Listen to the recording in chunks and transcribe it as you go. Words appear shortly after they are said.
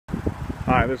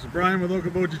Hi, this is Brian with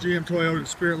Okoboji Toyota in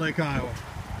Spirit Lake, Iowa.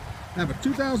 I have a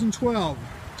 2012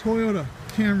 Toyota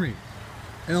Camry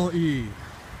LE.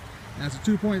 That's a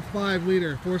 2.5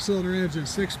 liter 4-cylinder engine,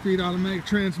 6-speed automatic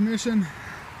transmission.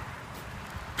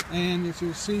 And as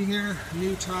you see here,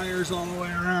 new tires all the way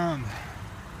around.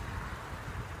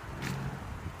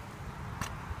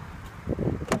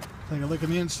 Take a look at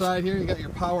the inside here. You got your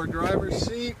power driver's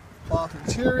seat, cloth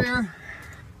interior.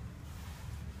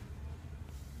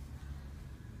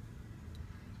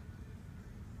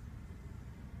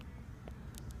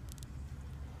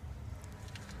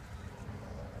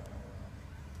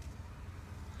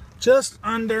 Just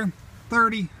under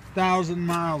 30,000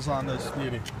 miles on this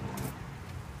beauty.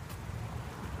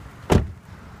 Take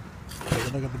a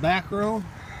look at the back row.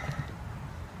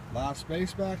 A lot of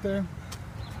space back there.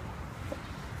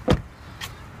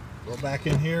 Go back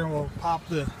in here and we'll pop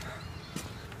the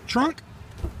trunk.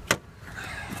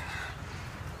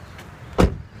 A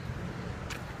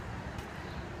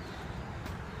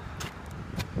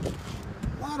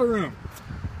lot of room.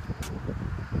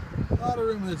 A lot of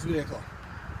room in this vehicle.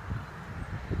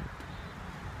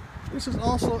 This is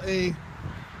also a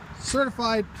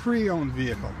certified pre-owned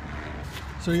vehicle.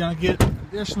 So you're going to get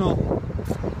additional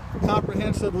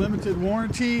comprehensive limited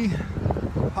warranty,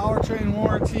 powertrain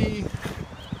warranty,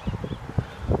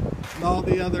 and all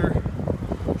the other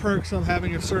perks of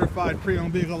having a certified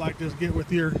pre-owned vehicle like this. Get with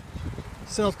your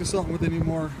sales consultant with any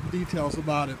more details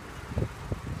about it.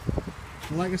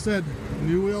 And like I said,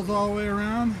 new wheels all the way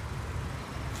around.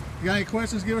 If you got any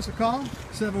questions, give us a call,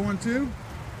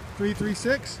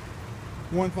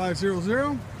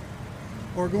 712-336-1500,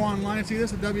 or go online and see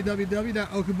this at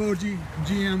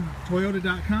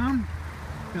www.okobojigmtoyota.com.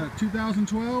 Got a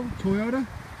 2012 Toyota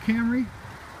Camry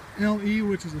LE,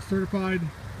 which is a certified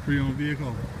pre-owned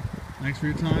vehicle. Thanks for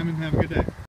your time and have a good day.